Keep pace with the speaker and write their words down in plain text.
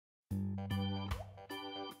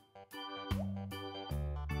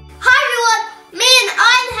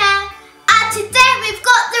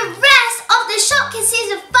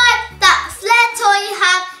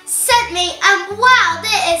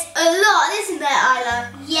there,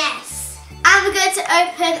 Isla? Yes. And we're going to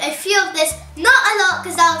open a few of this. Not a lot,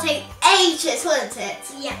 because that'll take ages, won't it?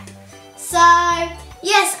 Yep. So,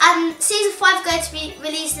 yes, and season 5 is going to be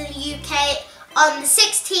released in the UK on the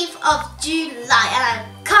 16th of July, and I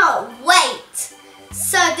can't wait.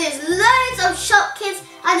 So there's loads of Shopkins,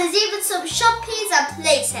 and there's even some Shoppies and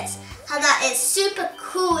playsets, and that is super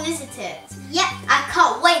cool, isn't it? Yep. I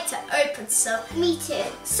can't wait to open some. Me too.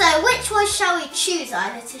 So which one shall we choose,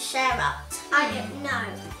 Ida, to share out? I don't know.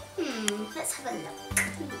 Let's have a look.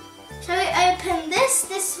 Shall we open this?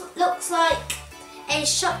 This looks like a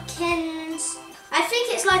Shopkins. I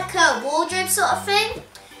think it's like a wardrobe sort of thing.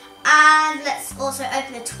 And let's also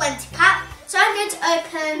open a 20 pack. So I'm going to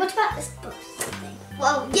open. What about this box thing?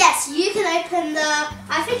 Well, yes, you can open the.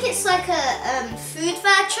 I think it's like a food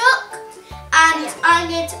fair truck. And yeah. I'm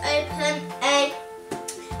going to open a.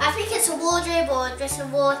 I think it's a wardrobe or a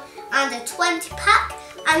dressing ward and a 20 pack.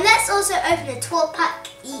 And let's also open a 12 pack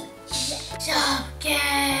each.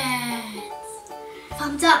 Shopkins.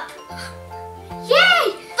 Thumbs up.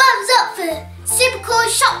 Yay! Thumbs up for super cool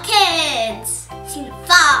Shopkins. Season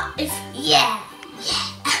 5. Yeah.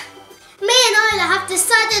 Me and Isla have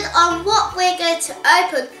decided on what we're going to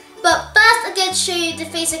open. But first I'm going to show you the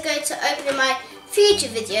things I'm going to open in my future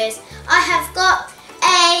videos. I have got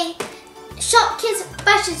a Shopkins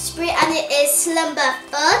fashion spree and it is Slumber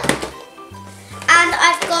Fun. And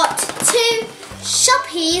I've got 2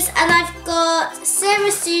 Shoppies and I've got Sarah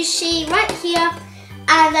Sushi right here.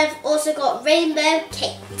 And I've also got Rainbow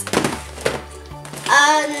Kate.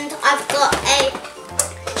 And I've got a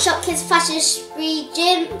Shopkins Fashion Spree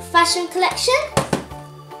Gym Fashion Collection.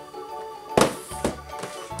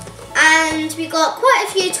 And we got quite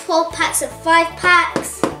a few 12 packs and 5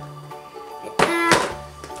 packs. Like that.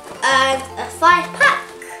 And a 5 pack.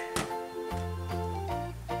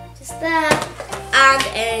 Just there. And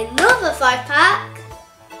another 5 pack.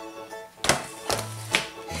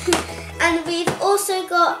 And we've also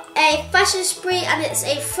got a fashion spree and it's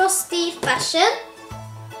a frosty fashion.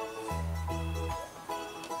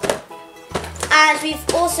 And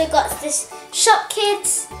we've also got this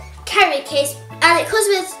Shopkins carry case and it comes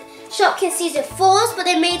with Shopkins season 4s but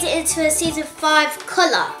they made it into a season 5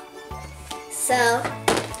 colour. So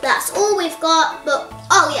that's all we've got, but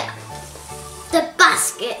oh yeah, the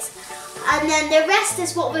baskets. And then the rest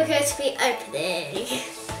is what we're going to be opening.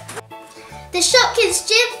 The Shopkins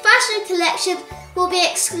Gym Fashion Collection will be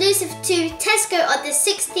exclusive to Tesco on the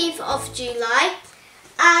 16th of July.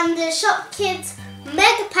 And the Shopkins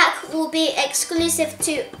Mega Pack will be exclusive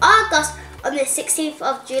to Argos on the 16th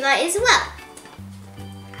of July as well.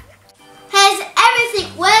 Here's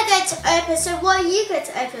everything we're going to open. So what are you going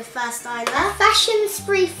to open first, Isla? Fashion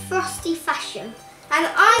Spree Frosty Fashion. And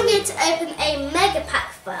I'm going to open a Mega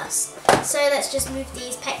Pack first. So let's just move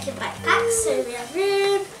these packing backpacks so we have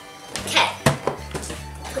room. Okay,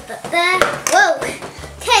 put that there. Whoa.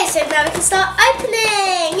 Okay, so now we can start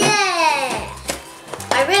opening. Yeah.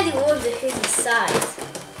 I really wonder who's inside.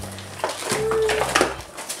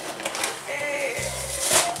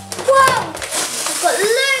 Whoa! We've got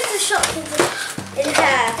loads of Shopkins in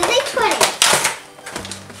here. Are they 20?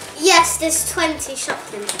 Yes, there's 20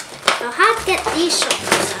 Shopkins. Now how to get these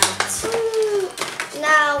Shopkins out?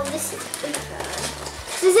 Now this is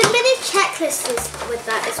there's a mini checklist with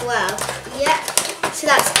that as well. Yep. So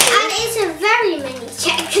that's cool. And it's a very mini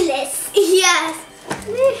checklist. Yes.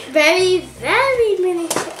 Very, very mini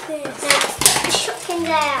checklist. Now the Shopkins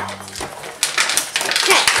out.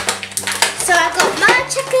 Okay. So I got my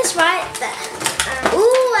checklist right there.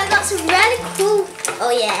 Ooh, I got some really cool.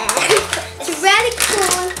 Oh yeah. It's really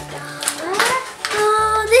cool.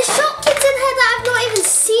 Oh, there's Shopkins in here that I've not even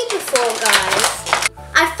seen before, guys.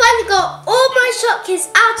 I finally got all my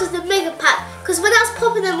Shopkins out of the Mega Pack because when I was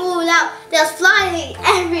popping them all out, they were flying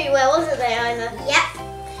everywhere, wasn't they, Isla? Yep.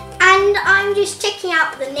 And I'm just checking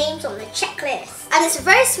out the names on the checklist. And it's a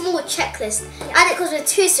very small checklist. Yep. And it comes with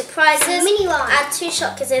 2 surprises. The mini one. And 2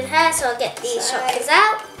 Shopkins in here, so I'll get these Shopkins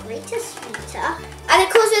out. Later, sweeter. And it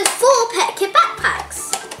comes with 4 Pet Kit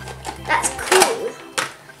backpacks. That's cool.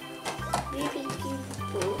 Ruby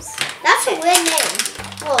Googles. That's a weird name.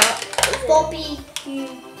 What? Bobby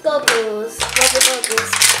Goggles. Bobby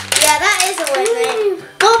Goggles. Yeah, that is a weird name.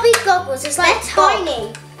 Bobby Goggles. It's like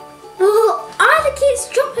tiny. Oh, Isla keeps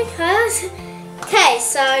dropping hers. Okay,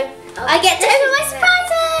 so I get to open my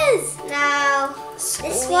surprises. Now,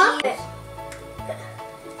 this one.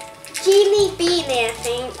 Genie Beanie, I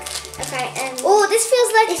think. Okay, oh, this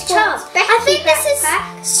feels like a charm. I think this is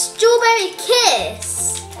Strawberry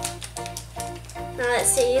Kiss. Now let's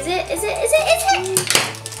see, is it?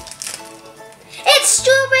 It's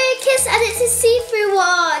Strawberry Kiss and it's a see-through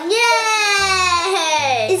one, yay!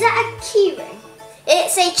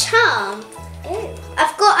 it's a charm. Ooh.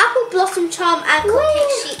 I've got apple blossom charm and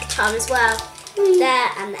cupcake chic charm as well. There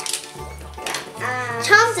and there.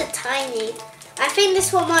 Charms are tiny. I think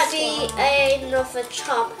this one might be another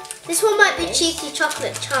charm. This one might be cheeky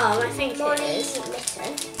chocolate charm. I think it is.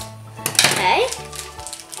 Okay.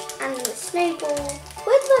 And the snowball.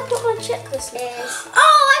 Where did I put my checklist?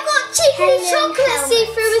 Oh, I got cheeky chocolate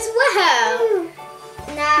see-through as well.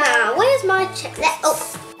 Now, where's my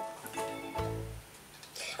checklist?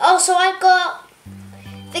 Oh, so I got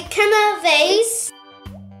the Kenner vase.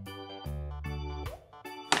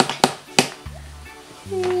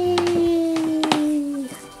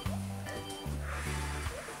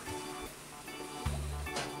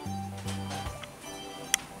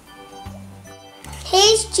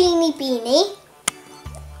 Here's Jeannie Beanie.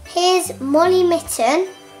 Here's Molly Mitten.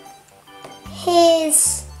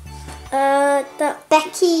 Here's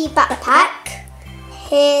Becky Backpack.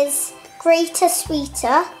 Here's Greater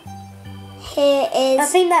Sweeter. Here is I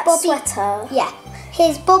think that's Bobby, sweater. Yeah.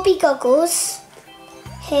 Here's Bobby Goggles.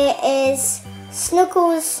 Here is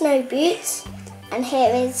Snuggles Snow Boots. And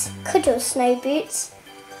here is Cuddles Snow Boots.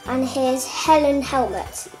 And here's Helen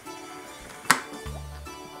Helmet.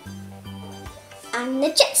 And the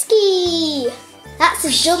jet ski. That's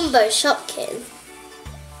a jumbo Shopkin.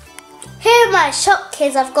 Here are my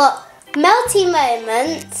Shopkins. I've got Melty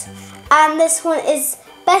Moment, and this one is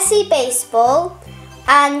Bessie Baseball,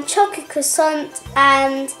 and Chocolate Croissant,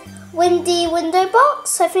 and Windy Window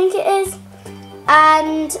Box, I think it is.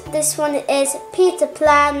 And this one is Peter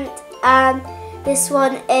Plant, and this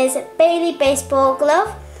one is Bailey Baseball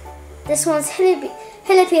Glove. This one's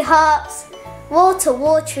Hillaby Harps, Water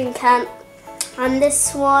Watering Can. And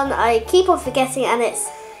this one I keep on forgetting, and it's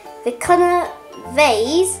the Cunner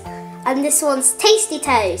Vase, and this one's Tasty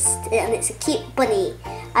Toast, and it's a cute bunny.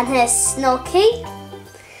 And here's Snorky,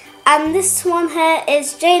 and this one here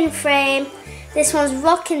is Jane Frame. This one's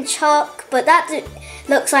Rockin' Chalk, but that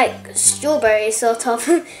looks like strawberry sort of.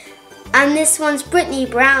 And this one's Brittany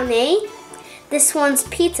Brownie. This one's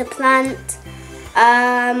Peter Plant.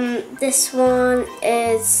 This one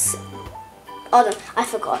is, oh no, I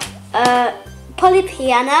forgot. Polly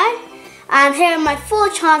Piano. And here are my 4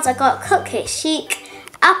 charms. I got Cupcake Chic,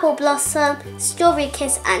 Apple Blossom, Strawberry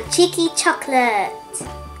Kiss, and Cheeky Chocolate.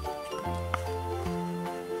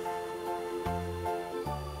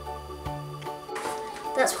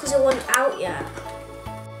 That's because it wasn't out yet.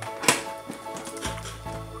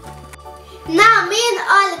 Now me and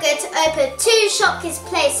I are going to open 2 Shopkins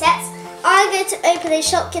playsets. I'm going to open a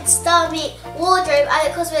Shopkins Star Meet wardrobe, and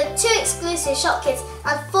it comes with 2 exclusive Shopkins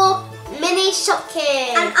and 4 mini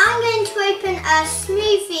Shopkins. And I'm going to open a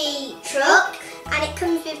smoothie truck, and it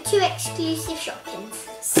comes with 2 exclusive Shopkins.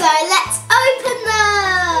 So let's open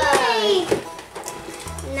them! Yay.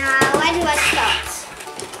 Now, where do I start?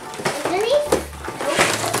 Underneath?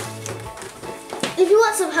 If you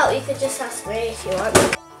want some help, you could just ask me if you want.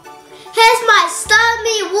 Here's my Star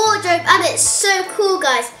Meet wardrobe, and it's so cool,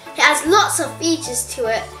 guys. It has lots of features to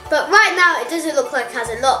it, but right now it doesn't look like it has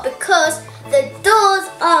a lot because the doors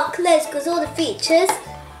are closed because all the features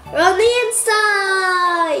are on the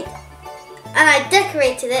inside. And I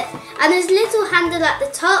decorated it, and there's a little handle at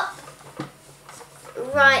the top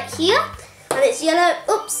right here, and it's yellow.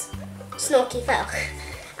 Oops, Snorky fell.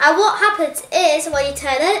 And what happens is when you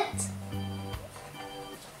turn it,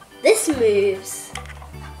 this moves.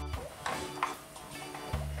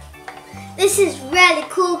 This is really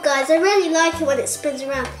cool, guys. I really like it when it spins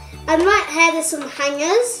around. And right here there's some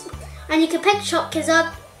hangers, and you can pick Shopkins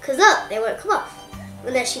up, because look, they won't come off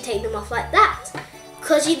unless you take them off like that.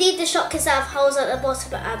 Because you need the Shopkins that have holes at the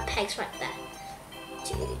bottom and pegs right there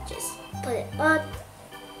to just put it on.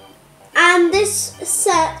 And this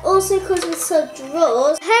set also comes with some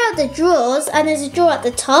drawers. Here are the drawers, and there's a drawer at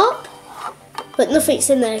the top, but nothing's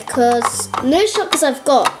in there because no Shopkins I've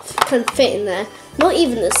got can fit in there, not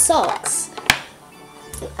even the socks.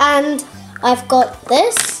 And I've got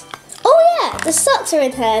this. Oh yeah, the socks are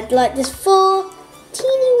in here. Like there's 4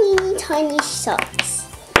 teeny weeny tiny socks.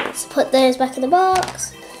 Let's put those back in the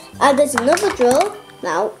box. And there's another drawer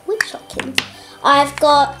now with Shopkins. I've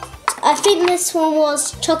got, I think this one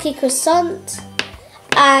was Chocolate Croissant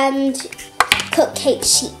and Cupcake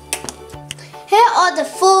Chic. Here are the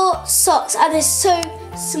 4 socks, and they're so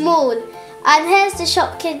small. And here's the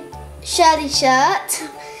Shopkins Shirley shirt,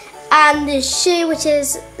 and the shoe, which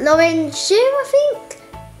is Lauren shoe, I think.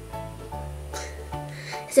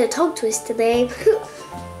 It's a tongue twister name.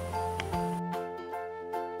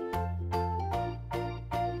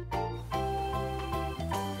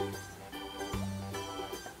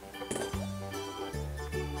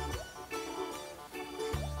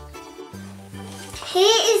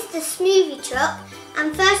 Here is the smoothie truck,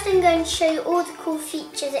 and first I'm going to show you all the cool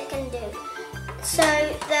features it can do. So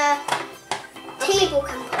the table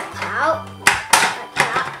can pop out like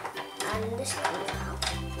that, and this comes out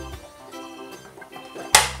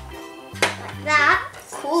like that.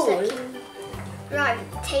 Cool. So it can ride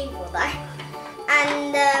the table there,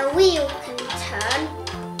 and the wheel can turn,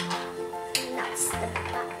 and that's the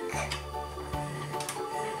back.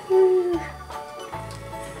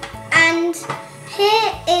 And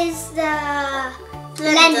here is the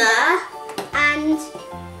blender, and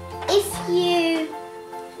if you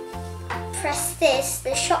press this,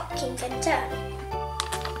 the Shopkins can turn.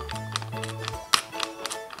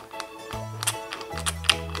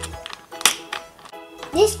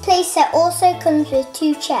 This playset also comes with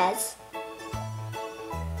 2 chairs.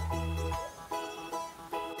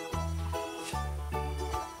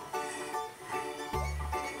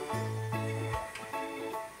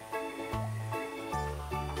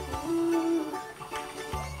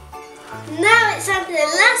 Now it's time for the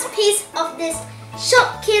last piece of this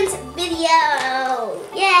Shopkins video.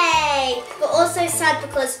 Yay! But also sad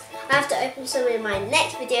because I have to open some in my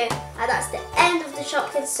next video, and that's the end of the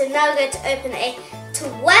Shopkins. So now we're going to open a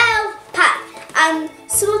 12 pack, and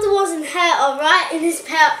some of the ones in here are right in this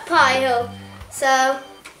pile. So,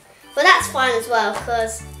 but that's fine as well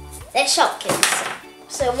because they're Shopkins.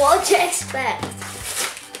 So what would you expect?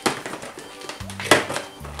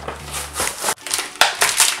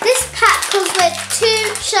 This pack comes with 2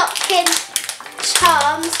 Shopkins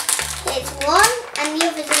charms. It's one, and the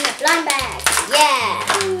other's in the blind bag. Yeah.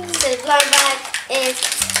 So the blind bag is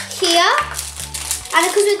here. And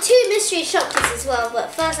it comes with 2 mystery Shopkins as well.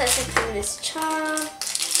 But first let's open this charm.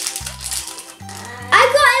 I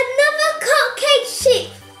got another cupcake sheep.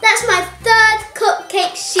 That's my 3rd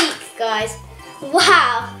cupcake sheep, guys.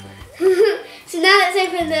 Wow. So now let's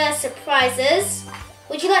open the surprises.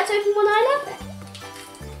 Would you like to open one, Isla?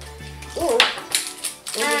 Ooh.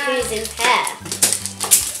 Who's in here?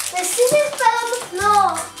 The scissors fell on the floor.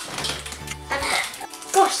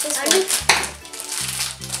 Gosh, this one.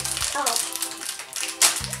 Oh.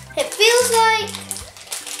 It feels like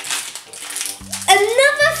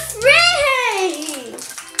another frame.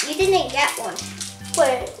 You didn't get one.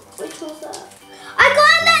 Wait, which was that? I got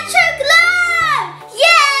electro glow!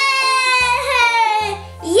 Yay!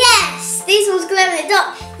 Yes! These ones glow in the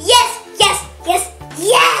dark. Yes, yes, yes,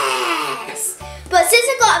 yes! But since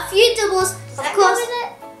I got a few doubles, of course.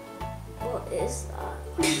 What is that?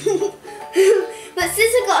 But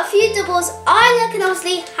since I got a few doubles, I can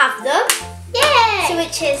obviously have them. Yay! So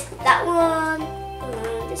which is that one,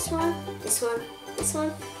 this one, this one, this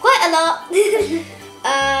one. Quite a lot.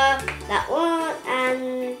 That one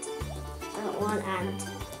and that one and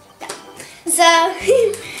that. So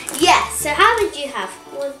yeah. So how many do you have?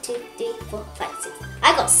 1, 2, 3, 4, 5, 6.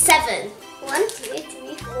 I got 7. 1, 2,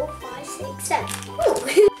 3, 4, 5, 6, 7.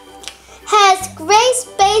 Ooh. Here's Grace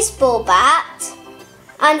baseball bat,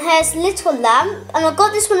 and here's little lamp, and I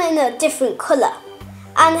got this one in a different colour.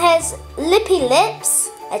 And here's lippy lips,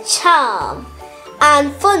 a charm,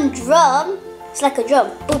 and fun drum. It's like a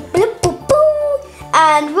drum. Boo, boo, boo, boo.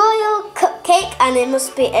 And royal cupcake, and it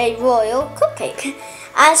must be a royal cupcake.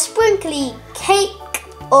 And sprinkly cake,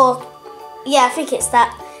 or yeah, I think it's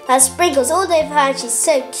that. Has sprinkles all over her, and she's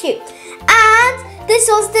so cute. And this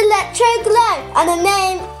was the electro glow, and the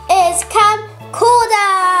name is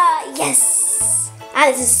Camcorder. Yes, and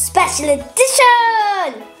it's a special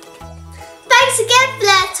edition. Thanks again,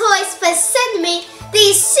 FLAIR TOYS, for sending me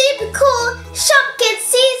these super cool Shopkins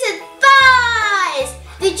Season 5s.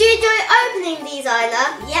 Did you enjoy opening these, Isla?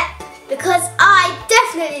 Yep. Because I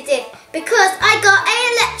definitely did. Because I got a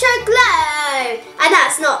electro glow. And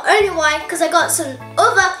that's not only why, because I got some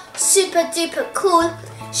other super duper cool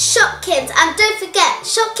Shopkins. And don't forget,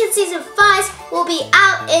 Shopkins Season 5s will be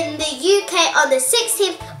out in the UK on the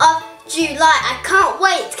 16th of July. I can't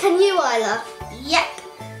wait. Can you, Isla? Yep.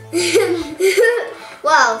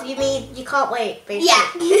 Well, you mean you can't wait, basically.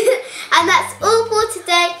 Yeah. And that's all for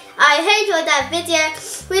today. I hope you enjoyed that video.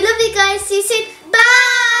 We love you guys. See you soon. Bye!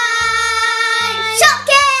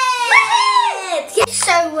 Shopkins!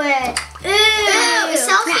 So weird. Ooh. It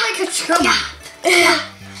sounds like a drum.